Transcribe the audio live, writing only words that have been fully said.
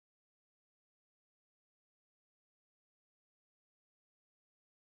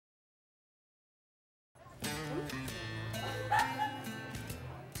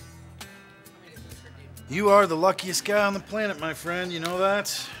You are the luckiest guy on the planet, my friend. You know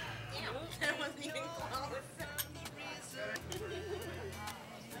that? That wasn't even close.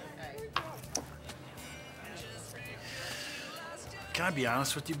 Can I be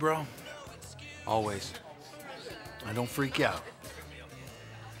honest with you, bro? Always. I don't freak out.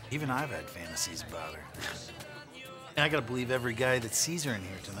 Even I've had fantasies about her. And I gotta believe every guy that sees her in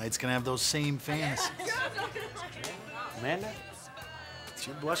here tonight's gonna have those same fantasies. Amanda? It's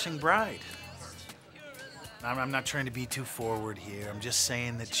your blushing bride. I'm not trying to be too forward here. I'm just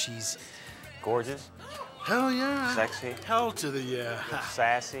saying that she's... Gorgeous? Hell yeah. Sexy? Hell to the yeah.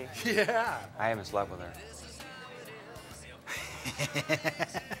 Sassy? Yeah. I haven't slept with her.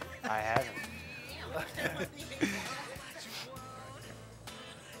 I haven't.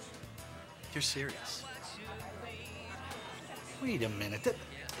 You're serious? Wait a minute.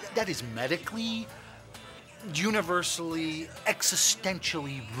 That is medically, universally,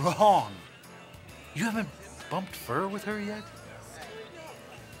 existentially wrong. You haven't bumped fur with her yet?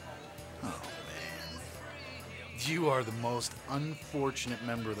 Oh, man. You are the most unfortunate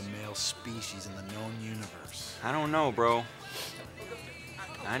member of the male species in the known universe. I don't know, bro.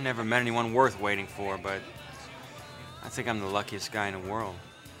 I never met anyone worth waiting for, but I think I'm the luckiest guy in the world.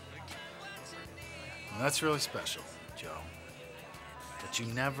 Well, that's really special, Joe. But you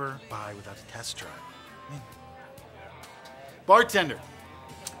never buy without a test drive. Bartender,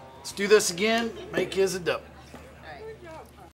 let's do this again. Make his a dope.